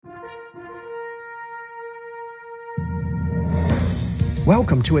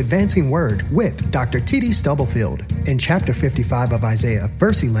Welcome to Advancing Word with Dr. T.D. Stubblefield. In chapter 55 of Isaiah,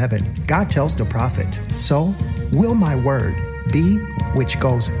 verse 11, God tells the prophet, "So will my word be which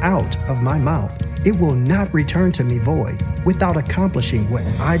goes out of my mouth. It will not return to me void, without accomplishing what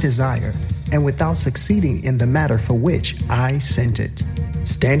I desire, and without succeeding in the matter for which I sent it."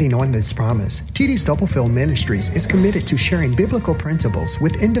 Standing on this promise, T.D. Stubblefield Ministries is committed to sharing biblical principles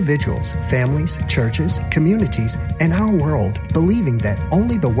with individuals, families, churches, communities, and our world, believing that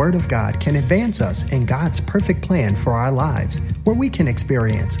only the Word of God can advance us in God's perfect plan for our lives, where we can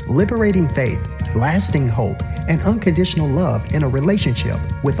experience liberating faith, lasting hope, and unconditional love in a relationship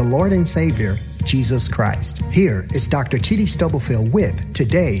with the Lord and Savior, Jesus Christ. Here is Dr. T.D. Stubblefield with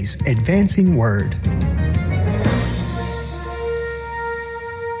today's Advancing Word.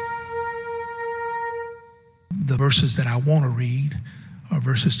 The verses that I want to read are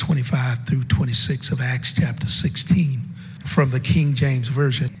verses 25 through 26 of Acts chapter 16 from the King James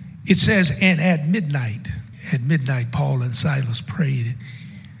Version. It says, "And at midnight, Paul and Silas prayed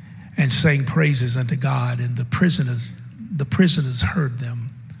and sang praises unto God, and the prisoners heard them.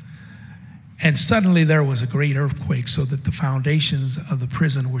 And suddenly there was a great earthquake, so that the foundations of the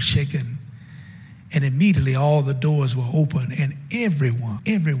prison were shaken. And immediately all the doors were open, and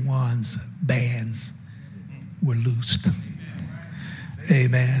everyone's bands were loosed."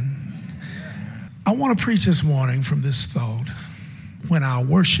 Amen. I want to preach this morning from this thought: when our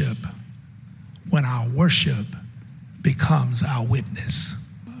worship becomes our witness.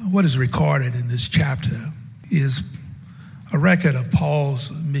 What is recorded in this chapter is a record of Paul's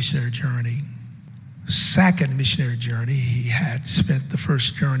missionary journey. Second missionary journey. He had spent the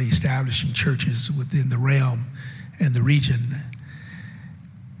first journey establishing churches within the realm and the region.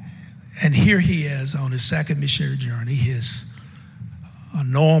 And here he is on his second missionary journey. His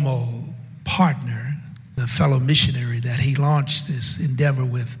normal partner, the fellow missionary that he launched this endeavor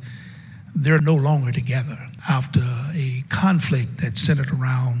with, they're no longer together after a conflict that centered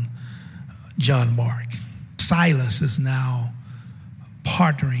around John Mark. Silas is now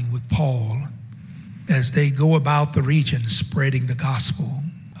partnering with Paul as they go about the region spreading the gospel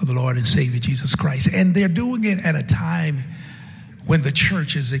of the Lord and Savior Jesus Christ. And they're doing it at a time when the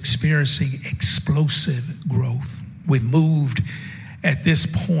church is experiencing explosive growth. We've moved at this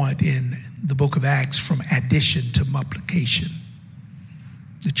point in the book of Acts from addition to multiplication.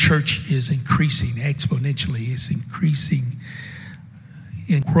 The church is increasing exponentially. It's increasing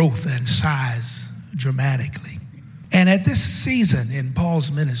in growth and size dramatically. And at this season in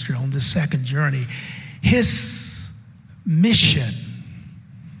Paul's ministry on this second journey, his mission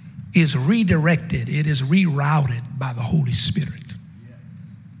is redirected. It is rerouted by the Holy Spirit.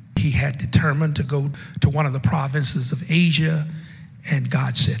 He had determined to go to one of the provinces of Asia, and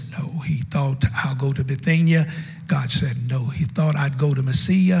God said no. He thought, I'll go to Bithynia. God said no. He thought I'd go to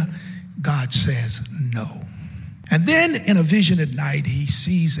Mysia. God says no. And then in a vision at night, he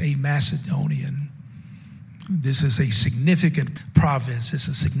sees a Macedonian. This is a significant province. It's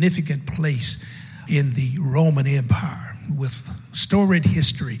a significant place in the Roman Empire with storied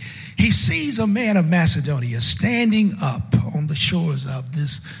history. He sees a man of Macedonia standing up on the shores of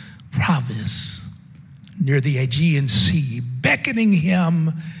this province near the Aegean Sea, beckoning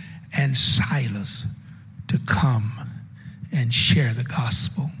him and Silas to come and share the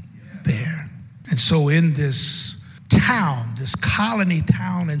gospel there. And so in this town, this colony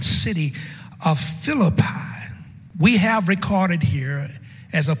town and city of Phillipi, we have recorded here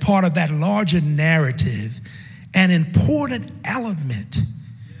as a part of that larger narrative an important element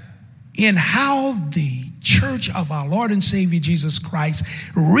in how the church of our Lord and Savior Jesus Christ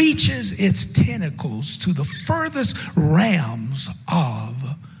reaches its tentacles to the furthest realms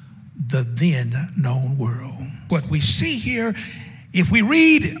of the then known world. What we see here, if we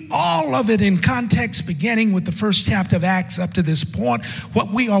read all of it in context, beginning with the first chapter of Acts up to this point,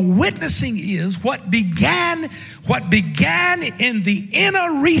 what we are witnessing is what began in the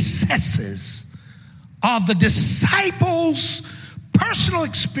inner recesses of the disciples' personal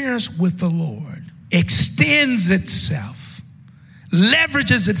experience with the Lord extends itself,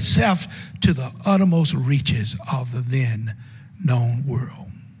 leverages itself to the uttermost reaches of the then known world.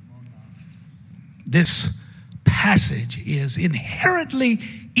 This passage is inherently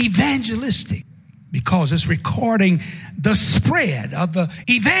evangelistic because it's recording the spread of the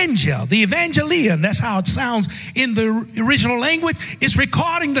evangelion. That's how it sounds in the original language. It's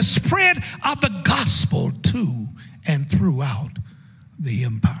recording the spread of the gospel to and throughout the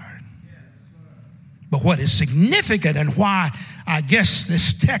empire. But what is significant and why I guess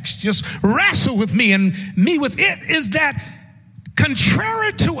this text just wrestled with me and me with it is that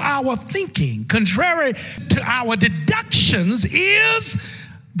contrary to our our thinking, contrary to our deductions, is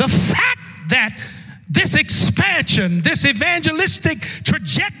the fact that this expansion, this evangelistic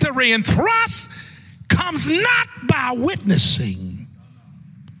trajectory and thrust comes not by witnessing.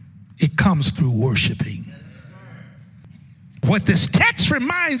 It comes through worshiping. What this text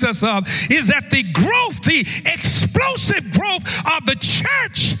reminds us of is that the growth, the explosive growth of the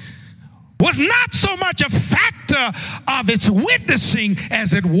church was not so much a factor of its witnessing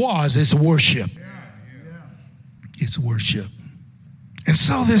as it was its worship. It's worship. And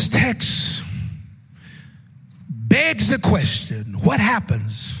so this text begs the question, what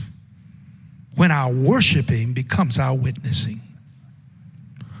happens when our worshiping becomes our witnessing?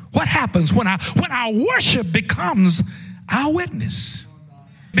 What happens when our worship becomes our witness?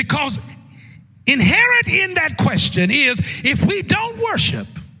 Because inherent in that question is, if we don't worship,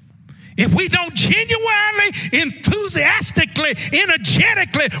 if we don't genuinely, enthusiastically,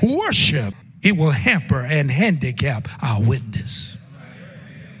 energetically worship, it will hamper and handicap our witness.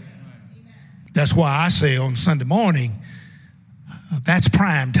 That's why I say on Sunday morning, that's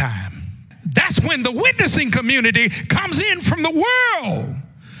prime time. That's when the witnessing community comes in from the world,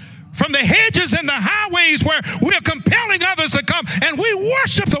 from the hedges and the highways where we're compelling others to come, and we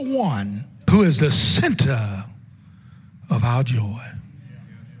worship the one who is the center of our joy.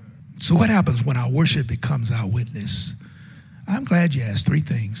 So what happens when our worship becomes our witness? I'm glad you asked. 3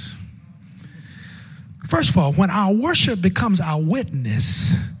 things. First of all, when our worship becomes our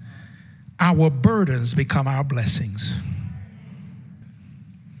witness, our burdens become our blessings.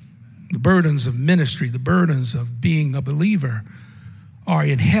 The burdens of ministry, the burdens of being a believer are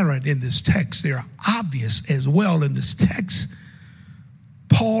inherent in this text. They are obvious as well in this text.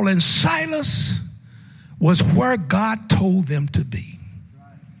 Paul and Silas was where God told them to be.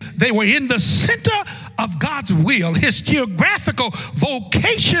 They were in the center of God's will, his geographical,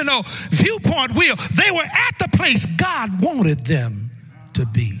 vocational viewpoint will. They were at the place God wanted them to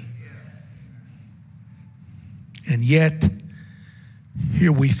be. And yet,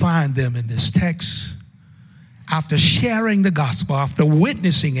 here we find them in this text, after sharing the gospel, after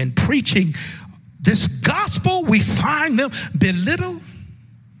witnessing and preaching this gospel, we find them belittled,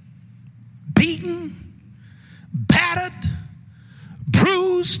 beaten, battered,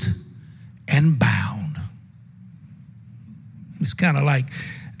 bruised, and bound. It's kind of like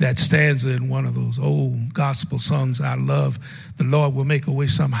that stanza in one of those old gospel songs I love, "The Lord will make a way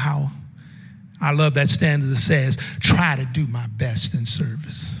somehow." I love that stanza that says, try to do my best in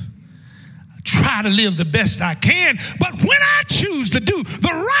service. Try to live the best I can, but when I choose to do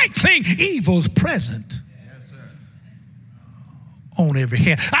the right thing, evil's present on every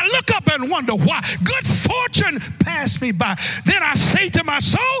hand. I look up and wonder why good fortune passed me by. Then I say to my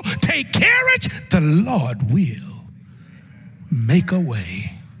soul, take courage, the Lord will make a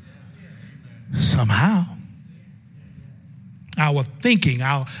way somehow. Our thinking,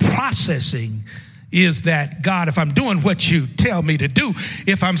 our processing is that, God, if I'm doing what you tell me to do,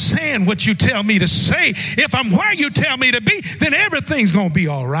 if I'm saying what you tell me to say, if I'm where you tell me to be, then everything's going to be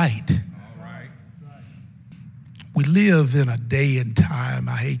all right. We live in a day and time,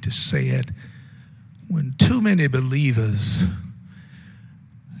 I hate to say it, when too many believers,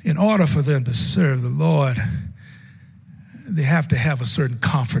 in order for them to serve the Lord, they have to have a certain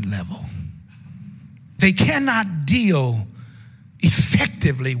comfort level. They cannot deal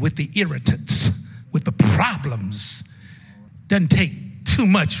effectively with the irritants, with the problems. Doesn't take too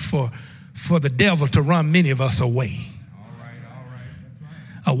much for the devil to run many of us away.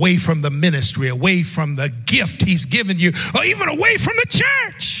 Away from the ministry, away from the gift he's given you, or even away from the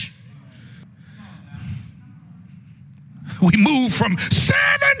church. We move from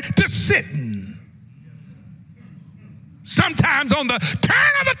serving to sitting. Sometimes on the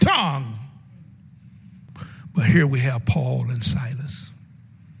turn of the tongue. But here we have Paul and Silas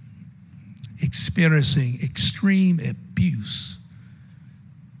experiencing extreme abuse,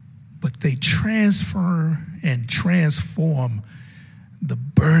 but they transfer and transform the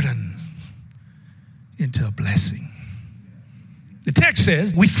burden into a blessing. The text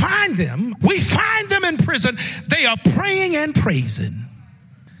says, we find them in prison. They are praying and praising.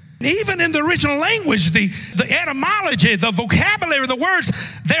 Even in the original language, the etymology, the vocabulary, the words,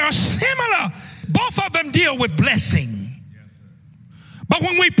 they are similar. Both of them deal with blessing. But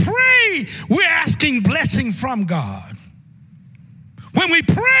when we pray, we're asking blessing from God. When we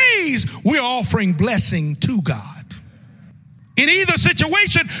praise, we're offering blessing to God. In either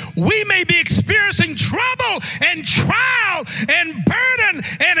situation, we may be experiencing trouble and trial and burden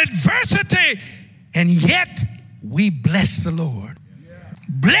and adversity, and yet we bless the Lord.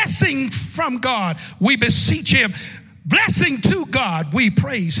 Blessing from God, we beseech him. Blessing to God, we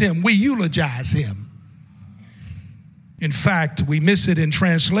praise him, we eulogize him. In fact, we miss it in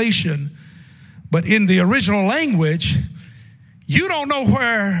translation, but in the original language, you don't know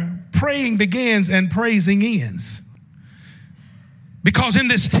where praying begins and praising ends. Because in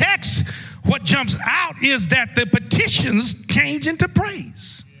this text, what jumps out is that the petitions change into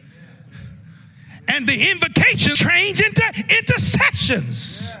praise. And the invocations change into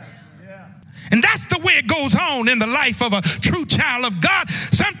intercessions. And that's the way it goes on in the life of a true child of God.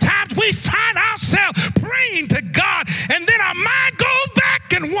 Sometimes we find ourselves praying to God, and then our mind goes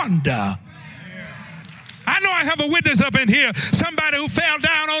back and wonder. I know I have a witness up in here, somebody who fell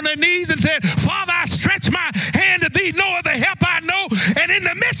down on their knees and said, Father, I stretch my hand to thee, no other help I know. And in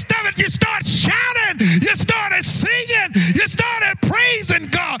the midst of it, you start shouting, you started singing, you started praising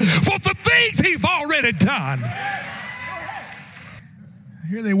God for the things he's already done.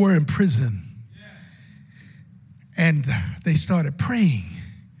 Here they were in prison. And they started praying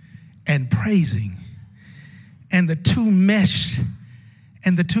and praising. And the two meshed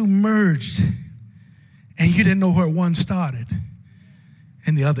and the two merged. And you didn't know where one started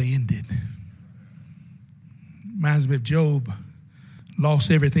and the other ended. Reminds me of Job. Lost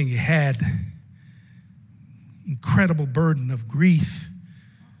everything he had. Incredible burden of grief.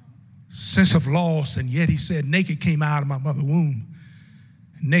 Sense of loss. And yet he said, naked came I out of my mother's womb.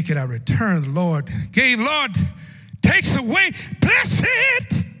 Naked I returned. The Lord gave, Lord takes away. Blessed.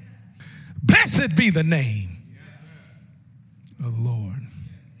 Blessed be the name of the Lord.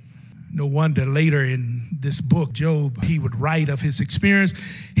 No wonder later in this book, Job, he would write of his experience.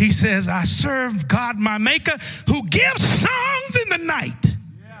 He says, I serve God my maker who gives songs in the night.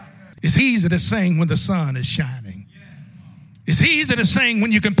 It's easy to sing when the sun is shining. It's easy to sing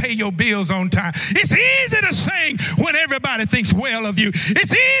when you can pay your bills on time. It's easy to sing when everybody thinks well of you.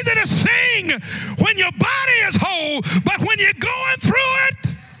 It's easy to sing when your body is whole, but when you're going through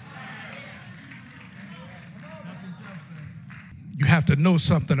it, you have to know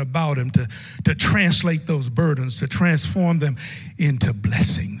something about him to translate those burdens, to transform them into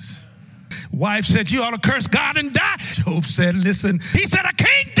blessings. Wife said, you ought to curse God and die. Job said, listen, he said, I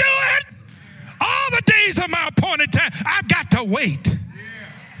can't do it. All the days of my appointed time, I've got to wait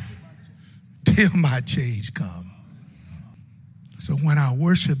till my change comes. So when our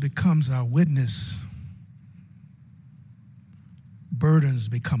worship becomes our witness, burdens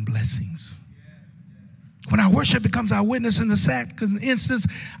become blessings. When our worship becomes our witness in the second instance,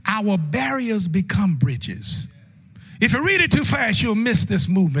 our barriers become bridges. If you read it too fast, you'll miss this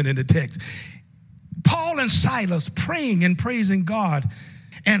movement in the text. Paul and Silas praying and praising God,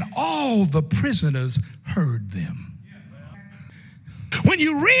 and all the prisoners heard them. When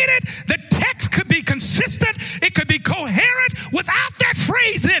you read it, the text could be consistent, it could be coherent without that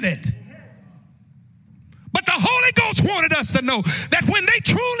phrase in it. But the Holy Ghost wanted us to know that when they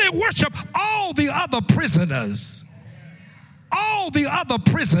truly worship, all the other prisoners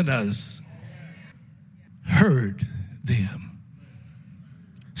heard them.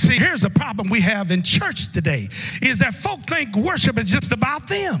 See, here's the problem we have in church today, is that folk think worship is just about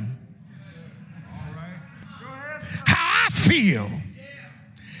them. How I feel,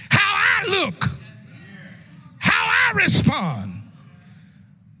 how I look, how I respond.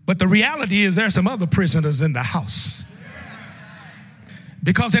 But the reality is there's some other prisoners in the house.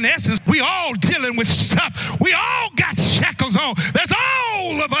 Because in essence, we all dealing with stuff. We all got shackles on. There's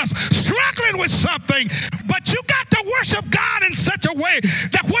all of us struggling with something. But you got to worship God in such a way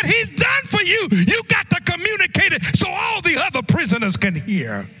that what he's done for you, you got to communicate it so all the other prisoners can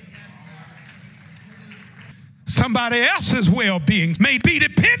hear. Somebody else's well-being may be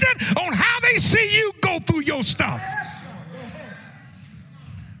dependent on how they see you go through your stuff.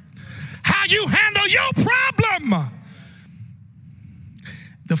 How you handle your problem.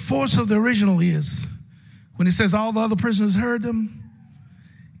 The force of the original is, when it says all the other prisoners heard them,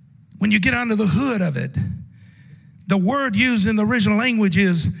 when you get under the hood of it, the word used in the original language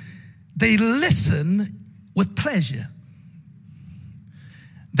is they listen with pleasure.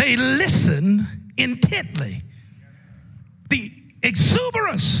 They listen intently. The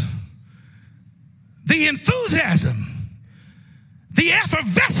exuberance, the enthusiasm, the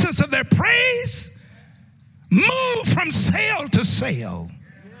effervescence of their praise moved from cell to cell.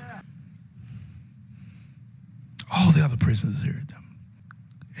 All the other prisoners heard them.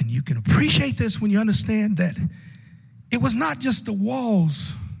 And you can appreciate this when you understand that it was not just the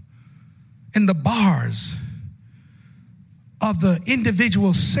walls and the bars of the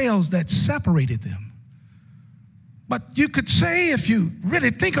individual cells that separated them. But you could say, if you really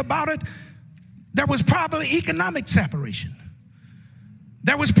think about it, there was probably economic separation.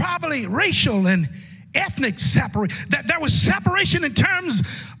 There was probably racial and ethnic separation. That there was separation in terms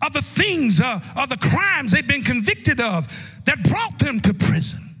of the things, of the crimes they'd been convicted of that brought them to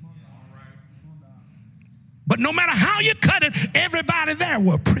prison. But no matter how you cut it, everybody there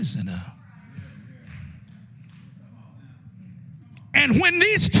were a prisoner. And when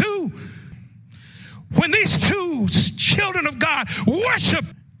these two children of God worship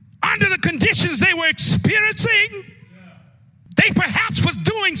under the conditions they were experiencing, they perhaps was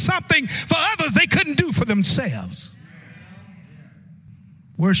doing something for others they couldn't do for themselves.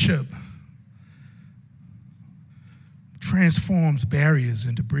 Worship transforms barriers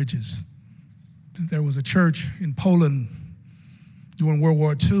into bridges. There was a church in Poland during World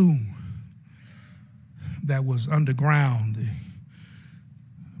War II that was underground. The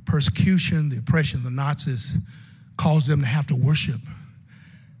persecution, the oppression of the Nazis caused them to have to worship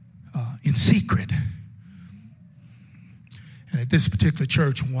in secret. And at this particular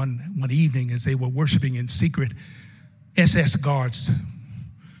church, one evening, as they were worshiping in secret, SS guards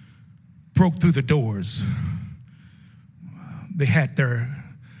broke through the doors. They had their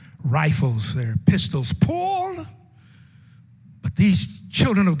rifles, their pistols pulled, but these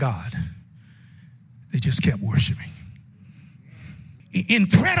children of God, they just kept worshiping. In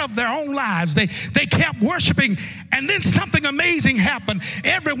threat of their own lives, they kept worshiping, and then something amazing happened.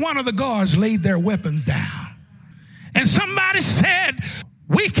 Every one of the guards laid their weapons down. And somebody said,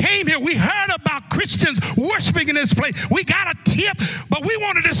 we came here, we heard about Christians worshiping in this place. We got a tip, but we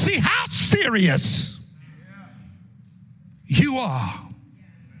wanted to see how serious you are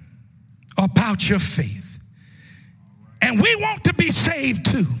about your faith. And we want to be saved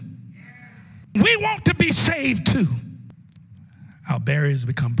too. We want to be saved too. Our barriers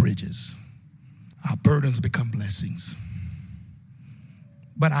become bridges. Our burdens become blessings.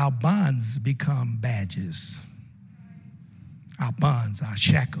 But our bonds become badges. Our bonds, our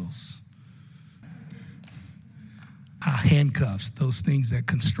shackles, our handcuffs, those things that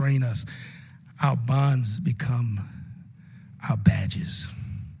constrain us, our bonds become our badges.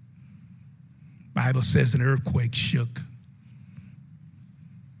 The Bible says an earthquake shook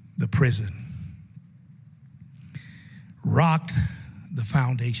the prison, rocked the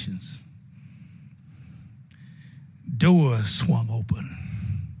foundations. Doors swung open.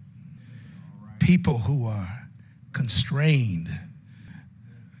 People who are constrained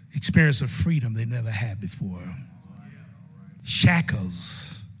experience of freedom they never had before.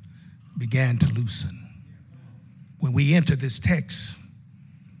 Shackles began to loosen. When we enter this text,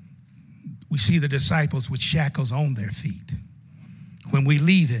 we see the disciples with shackles on their feet. When we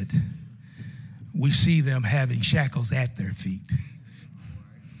leave it, we see them having shackles at their feet.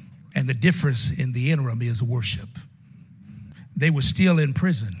 And the difference in the interim is worship. They were still in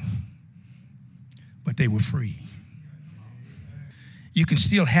prison, but they were free. You can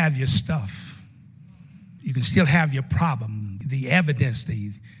still have your stuff. You can still have your problem. The evidence,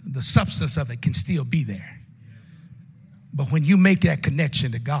 the substance of it can still be there. But when you make that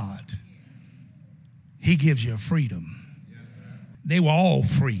connection to God, He gives you a freedom. They were all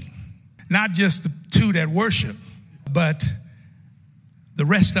free. Not just the two that worship, but the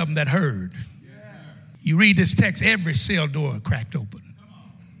rest of them that heard. You read this text, every cell door cracked open.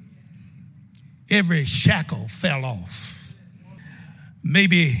 Every shackle fell off.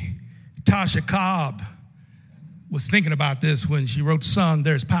 Maybe Tasha Cobb was thinking about this when she wrote the song,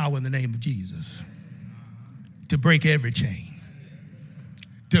 There's Power in the Name of Jesus. To break every chain.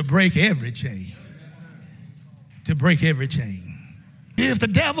 To break every chain. To break every chain. If the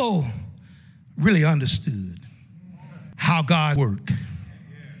devil really understood how God worked,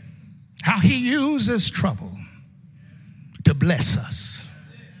 how He uses trouble to bless us,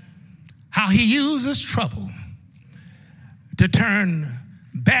 how He uses trouble to turn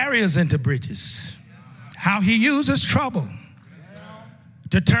barriers into bridges, how He uses trouble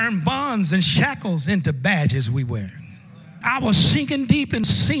to turn bonds and shackles into badges we wear. I was sinking deep in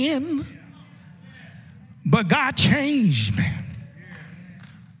sin, but God changed me.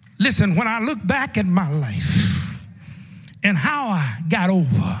 Listen, when I look back at my life and how I got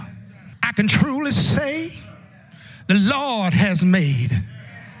over, I can truly say the Lord has made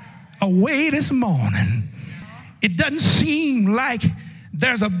a way this morning. It doesn't seem like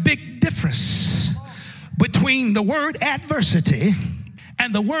there's a big difference between the word adversity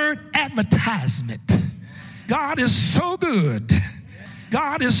and the word advertisement. God is so good.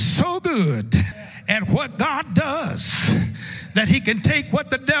 God is so good at what God does that He can take what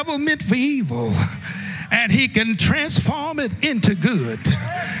the devil meant for evil and He can transform it into good.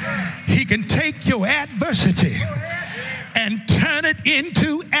 He can take your adversity and turn it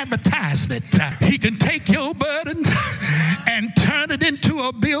into advertisement. He can take your burdens and turn it into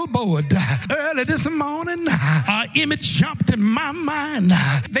a billboard. Early this morning, an image jumped in my mind.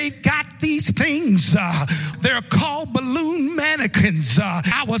 They've got these things. They're called balloon mannequins.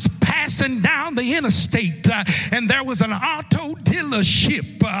 I was passing down the interstate, and there was an auto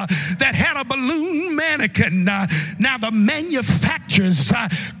dealership that had a balloon mannequin. Now the manufacturers,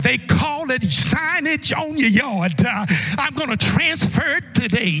 they call it signage on your yard. I'm going to transfer it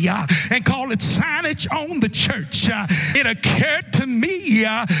today and call it signage on the church. It occurred to me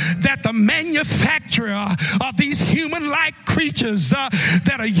that the manufacturer of these human-like creatures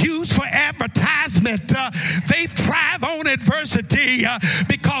that are used for advertisement, they thrive on adversity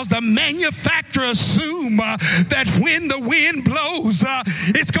because the manufacturer assume that when the wind blows,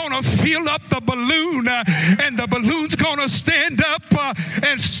 it's going to fill up the balloon, and the balloon's going to stand up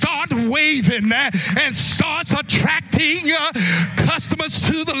and start waving and starts attracting customers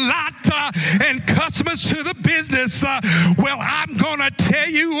to the lot and customers to the business. Well, I'm going to tell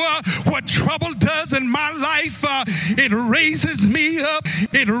you what trouble does in my life. It raises me up.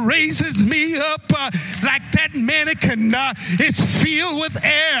 It raises me up like that mannequin. It's filled with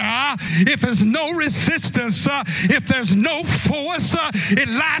air. If there's no resistance, if there's no force, it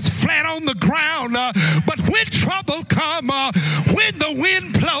lies flat on the ground. But when trouble comes, when the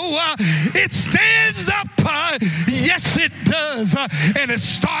wind blows, it stands up. Yes, it does. And it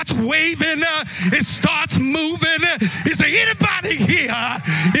starts waving. It starts moving. Is there anybody here?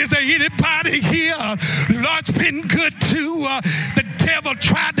 Is there anybody here? Lord's been good too. The devil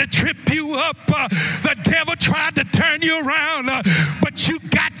tried to trip you up. The devil tried to turn you around. But you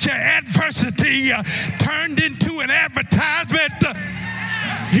got your adversity turned into an advertisement.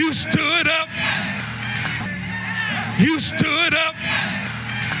 You stood up. You stood up.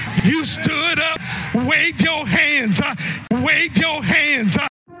 You stood up. Wave your hands. Wave your hands.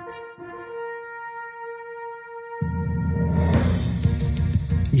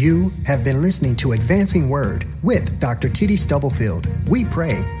 You have been listening to Advancing Word with Dr. T.D. Stubblefield. We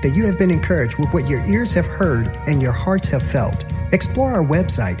pray that you have been encouraged with what your ears have heard and your hearts have felt. Explore our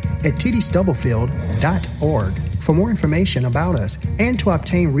website at tdstubblefield.org for more information about us and to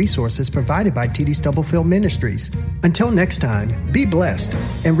obtain resources provided by T.D. Stubblefield Ministries. Until next time, be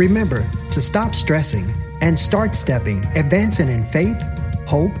blessed and remember to stop stressing and start stepping, advancing in faith,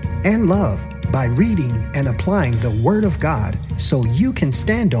 hope, and love by reading and applying the Word of God so you can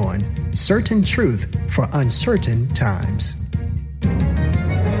stand on certain truth for uncertain times.